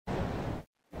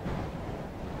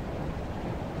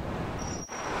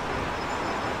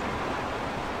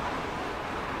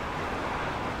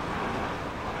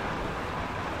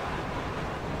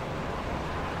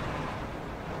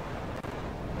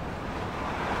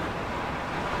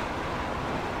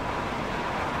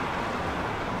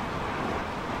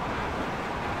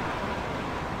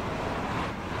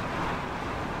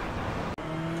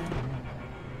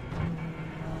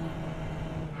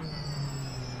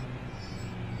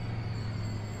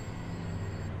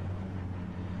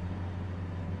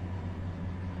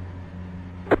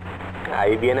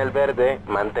Ahí viene el verde,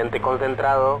 mantente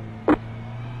concentrado.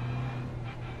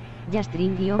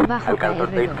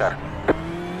 Justrin-KR2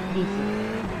 dice: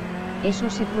 eso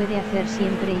se puede hacer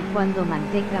siempre y cuando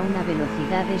mantenga una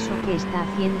velocidad. Eso que está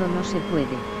haciendo no se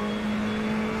puede.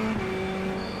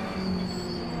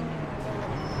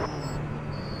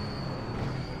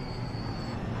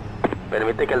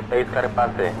 Permite que el pace car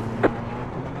pase.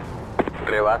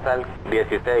 Rebasa el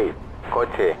 16.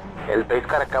 Coche. El pace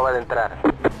car acaba de entrar.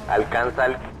 Alcanza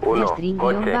el 1.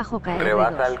 Coche.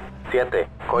 Rebasa el 7.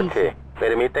 Coche.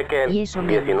 Permite que el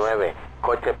 19.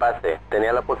 Coche pase.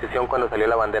 Tenía la posición cuando salió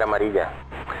la bandera amarilla.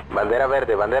 Bandera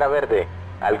verde, bandera verde.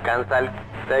 Alcanza el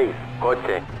 6.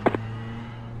 Coche.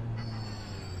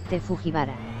 Te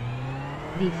Fujibara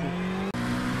dice: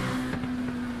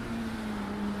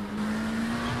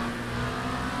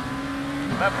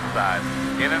 left side,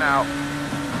 in and out.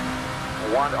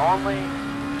 One only,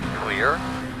 clear.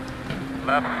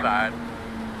 Left side.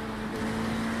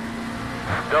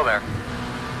 Still there.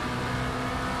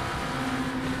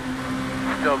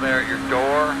 Still there at your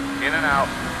door, in and out.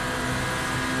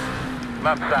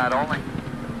 Left side only.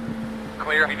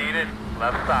 Clear if you need it.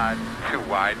 Left side, too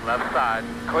wide. Left side,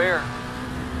 clear.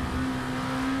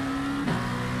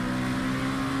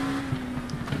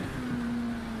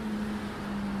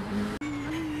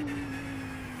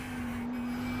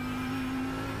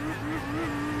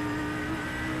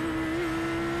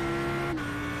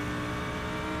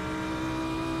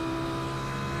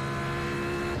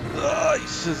 Ai,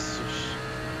 Jesus!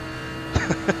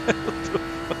 What the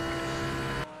fuck?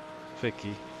 Foi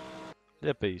aqui.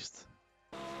 Olha para isto.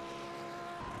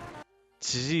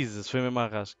 Jesus, foi mesmo a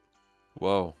rasca.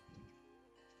 Wow.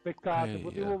 Peccato,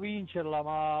 potevo vincerla,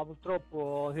 ma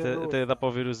purtroppo Até dá para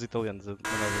ouvir os italianos a mandar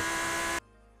ver.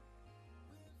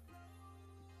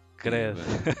 Credo.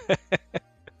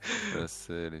 A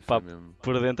sério, Pá, foi mesmo.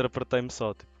 por dentro apertei-me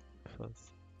só, tipo.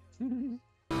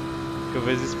 Que eu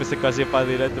vejo isso, pensei que quase ia para a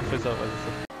direita, foi só.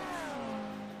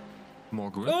 More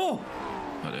good? Oh!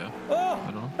 Oh, yeah. Oh!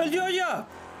 Elioia!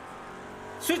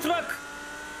 Switchback!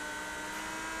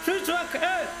 Switchback!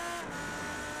 Hey!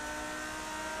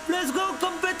 Let's go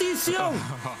competition!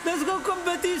 Let's go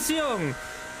competition!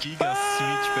 Giga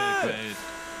switchback, mate.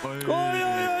 Oi, oi,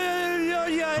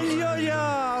 oi,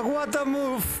 Elioia! What a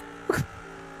move!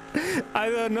 I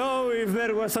don't know if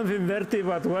there was something dirty,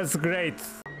 but was great.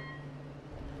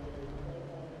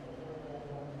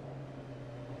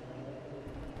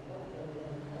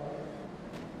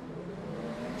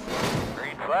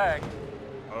 Green flag.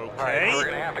 Okay. Alright, we're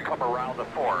gonna have to come around the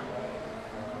 4.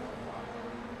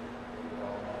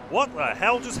 What the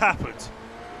hell just happened?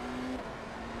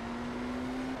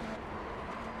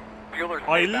 Fueler,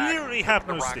 I stay back. literally have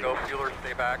no Ronco, steer. Fueler,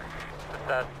 stay back.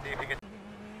 Just see if you can.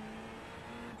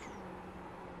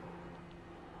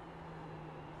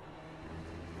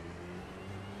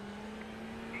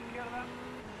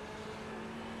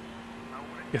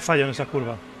 Che fallo en esa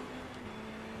curva.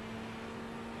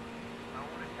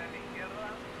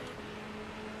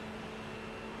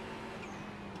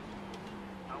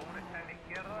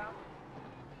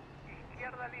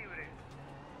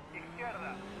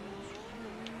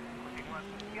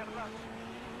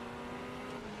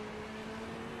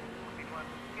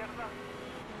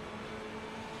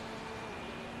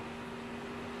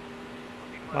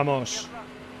 Vamos.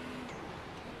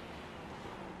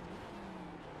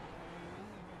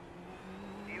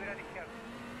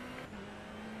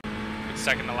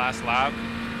 Second to last lap.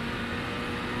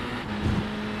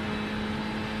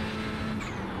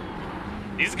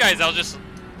 These guys, I'll just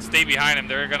stay behind them.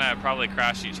 They're gonna probably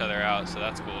crash each other out, so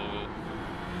that's cool.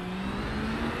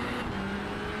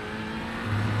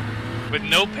 With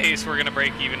no pace, we're gonna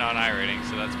break even on iRacing,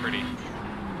 so that's pretty.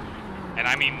 And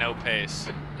I mean no pace.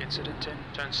 Incident in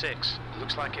turn 6.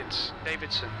 Looks like it's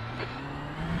Davidson.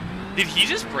 Did he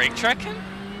just brake track him?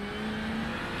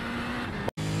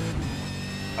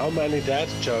 How many dad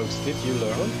jokes did you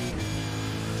learn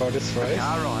for this race?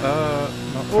 No.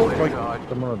 Oh my god,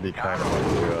 I'm gonna be kind of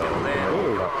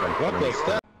What was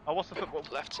that? Oh, what's the football?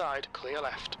 Left side, clear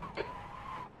left.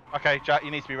 Okay, Jack,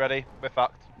 you need to be ready. We're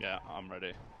fucked. Yeah, I'm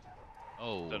ready.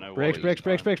 Oh. Don't know brakes, brakes,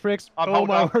 brakes, brakes, brakes.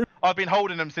 I've been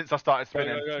holding them since I started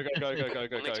spinning. Go,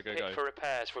 We'll need to pit for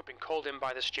repairs. We've been called in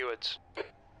by the stewards.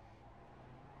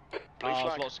 Blue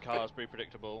flag. Lots of cars, pretty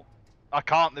predictable. I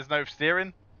can't, there's no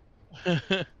steering.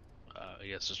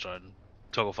 Yes, just try and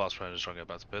toggle fast train and try and get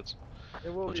back to pits.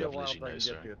 It will Or do be you a have while literally no till you get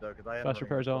steering? to it though, because I am Fast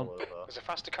repairs on. There's a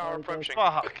faster car approaching.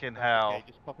 Fucking hell. Okay,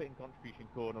 just pop it in contribution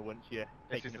corner once you're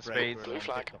This taking is a the break speed. for Blue a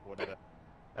flag. pit stop or whatever.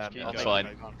 That's I'll fine.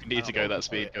 make a note. If you need to go that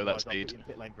speed, go that Otherwise I'll put speed. you in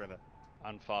pit lane forever.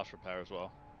 And fast repair as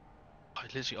well. I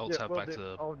literally alt tab back to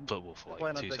the football for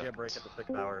like 2 seconds. A break at the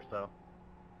 6th hour, so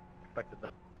expected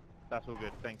that. That's all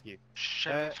good, thank you.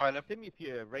 Timmy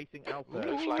Pure Racing Alpha.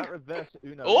 That reverse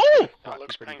Uno. Oh! That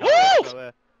looks pretty good.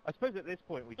 So, I suppose at this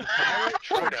point we just I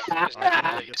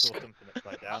just saw something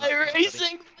upside down.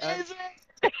 iRacing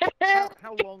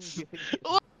How long do you think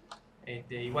it...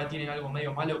 igual tienen algo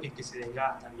medio malo que es que se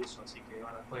desgastan y eso, así que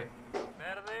bueno, después.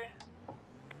 Verde.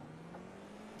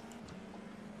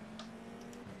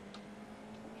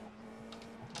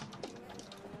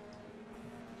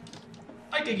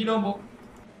 ¡Ay, qué quilombo!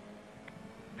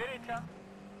 Derecha.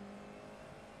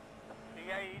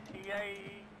 Sigue ahí, sigue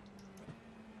ahí.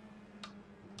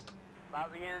 Va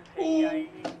bien, sigue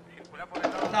ahí. Circula por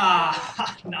el lado.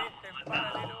 No,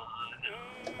 paralelo.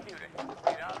 Y libre.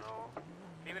 Cuidado.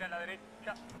 Libre a la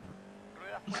derecha.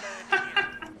 Rueda fuera de línea.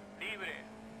 Libre.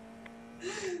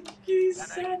 ¡Qué La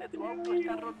nariz de tu auto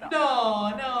está rota.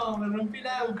 No, me rompí el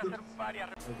auto.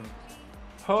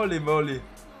 Holy moly.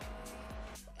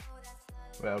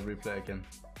 Well, replay again.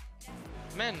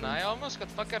 Man, I almost got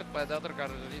fucked by the other car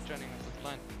rejoining the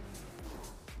line.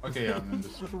 Okay, yeah, I'm in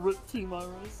this. Rip Team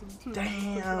iRacing too.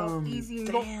 Damn, easy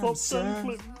and damn, not son.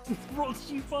 Clip. Brought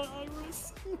to you by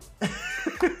iRacing.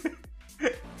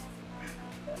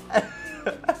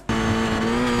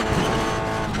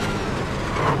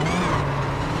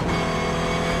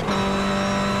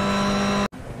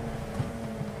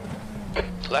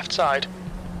 Left side.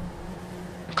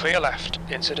 Clear left.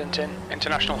 Incident in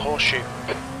International Horseshoe.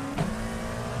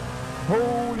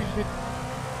 Holy shit.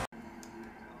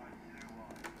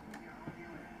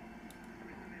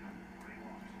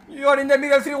 You're in the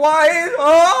middle three wide.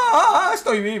 ¡Ah!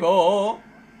 Estoy vivo.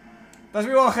 ¿Estás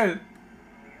vivo, Ángel?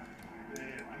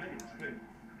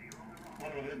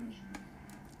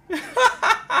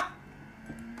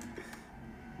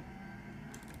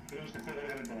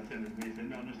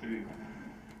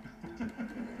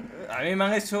 A mí me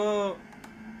han hecho...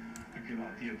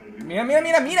 Mira, mira,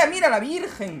 mira, mira, mira, la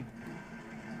Virgen.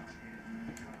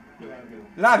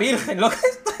 La Virgen, lo que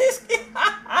esto es que...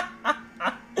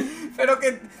 Pero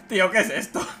que... Tío, ¿qué es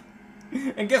esto?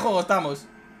 ¿En qué juego estamos?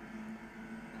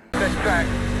 1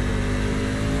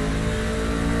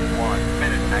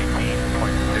 minute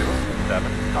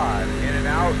 19.275. In and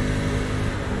out.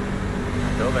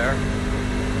 Still there.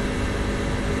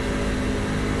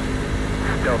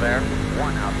 Still there.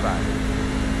 1 outside.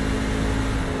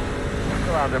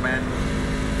 Still out there, man.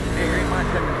 Hey, green line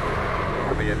checker.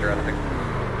 It'll be interesting.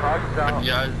 Cogs out.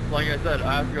 Yeah, like I said,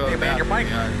 I have to go. Hey, man, your mic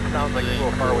sounds like it's a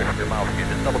little far away from your mouth. Can you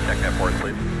just double check that for us,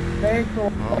 please? Thanks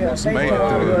for Almost made it,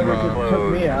 dude.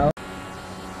 took me out.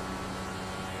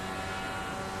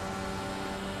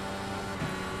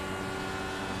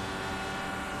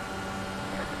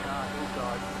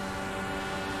 Inside.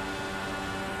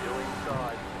 Still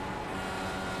inside.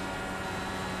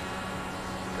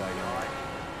 Stay high.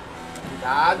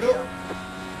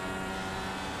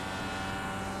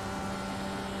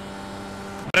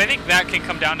 But I think that can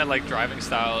come down to like driving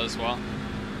style as well.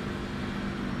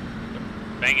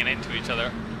 Banging into each other.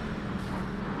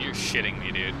 You're shitting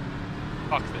me, dude.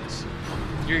 Fuck this.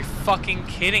 You're fucking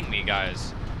kidding me,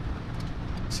 guys.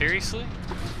 Seriously?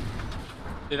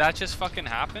 Did that just fucking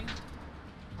happen?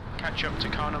 Catch up to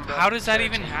car number. How does that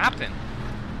 13. even happen?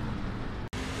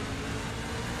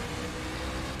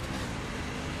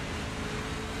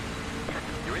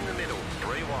 You're in the middle,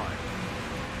 3 wide.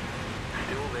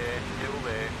 Still there, still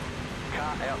there.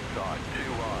 Car outside,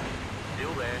 2 wide.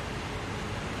 Still there.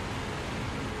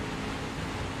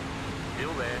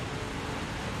 Still there.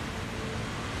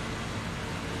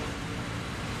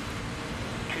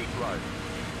 Keep low.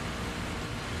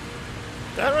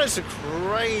 That was a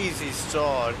crazy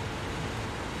start.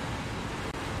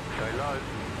 Stay low.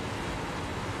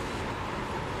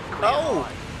 Oh!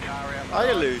 Car outside. I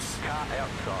get loose. Car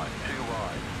outside, 2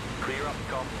 wide. Clear up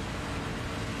top.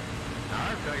 No,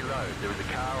 very low. There was a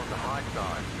car on the high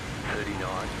side.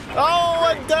 39. Oh,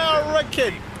 and they are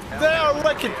wrecking! They are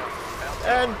wrecking!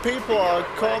 And people are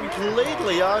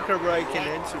completely arca braking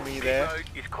into me there. Road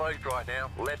is closed right now.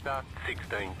 Letter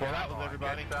 16. Well, that was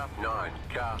everybody. Letter 9.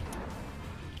 Car.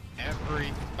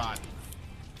 Everybody.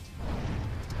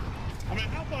 I mean,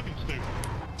 how fucking stupid?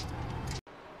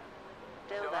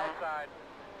 Still outside.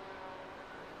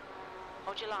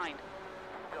 Hold your line.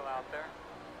 Still out there.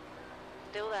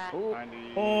 Still there.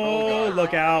 Oh,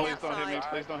 look out. Please don't hit me.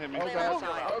 Please don't hit me. Oh god.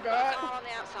 Oh god. Car on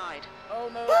the outside. Oh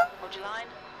no. Hold your line.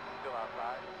 Still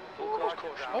outside.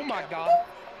 Oh my god.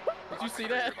 Did you see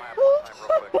that?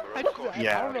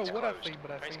 Yeah. I don't know what I've seen,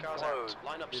 but I've Race seen cars that. out.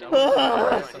 Line up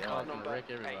car number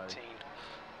 18.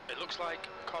 It looks like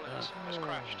Collins has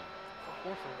crashed.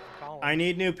 I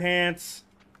need new pants.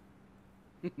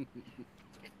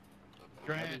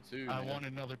 Grant, I want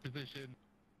another position.